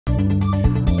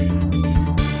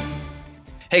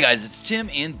Hey guys, it's Tim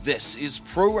and this is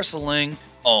Pro Wrestling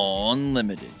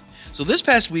Unlimited. So this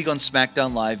past week on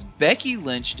SmackDown Live, Becky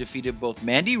Lynch defeated both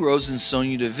Mandy Rose and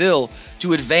Sonya Deville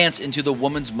to advance into the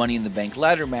Women's Money in the Bank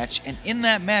ladder match, and in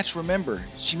that match, remember,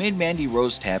 she made Mandy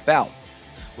Rose tap out.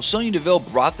 Well, Sonya Deville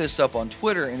brought this up on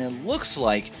Twitter, and it looks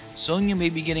like Sonya may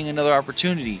be getting another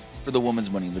opportunity for the Women's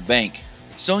Money in the Bank.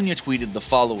 Sonya tweeted the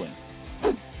following: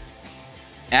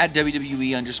 "At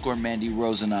WWE_Mandy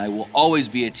Rose and I will always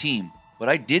be a team, but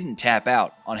I didn't tap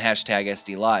out on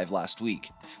 #SD Live last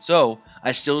week. So,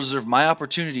 I still deserve my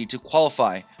opportunity to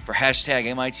qualify for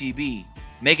 #MITB.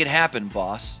 Make it happen,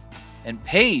 boss." And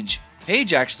Paige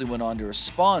actually went on to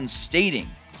respond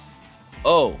stating,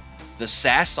 "Oh, the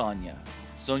sass on ya.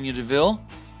 Sonya Deville?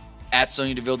 At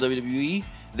Sonya Deville WWE?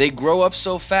 They grow up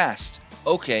so fast.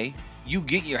 Okay, you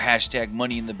get your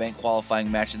 #Money in the Bank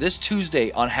qualifying match this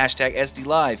Tuesday on #SD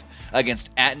Live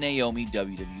against at Naomi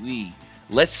WWE.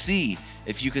 Let's see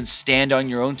if you can stand on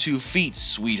your own 2 feet,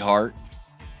 sweetheart."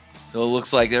 So it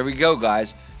looks like, there we go,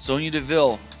 guys. Sonya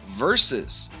Deville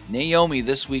versus Naomi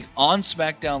this week on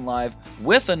SmackDown Live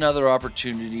with another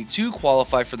opportunity to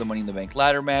qualify for the Money in the Bank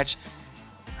ladder match.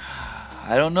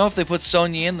 I don't know if they put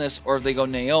Sonya in this or if they go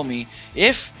Naomi.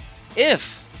 If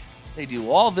they do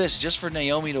all this just for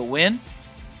Naomi to win,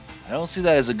 I don't see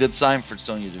that as a good sign for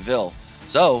Sonya Deville.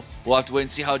 So we'll have to wait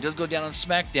and see how it does go down on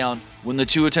SmackDown when the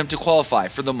two attempt to qualify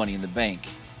for the Money in the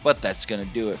Bank. But that's going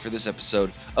to do it for this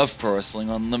episode of Pro Wrestling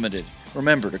Unlimited.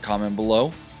 Remember to comment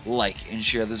below, like and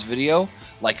share this video,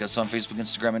 like us on Facebook,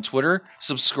 Instagram, and Twitter,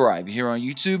 subscribe here on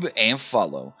YouTube, and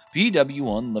follow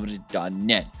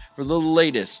PWUnlimited.net for the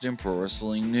latest in pro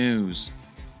wrestling news.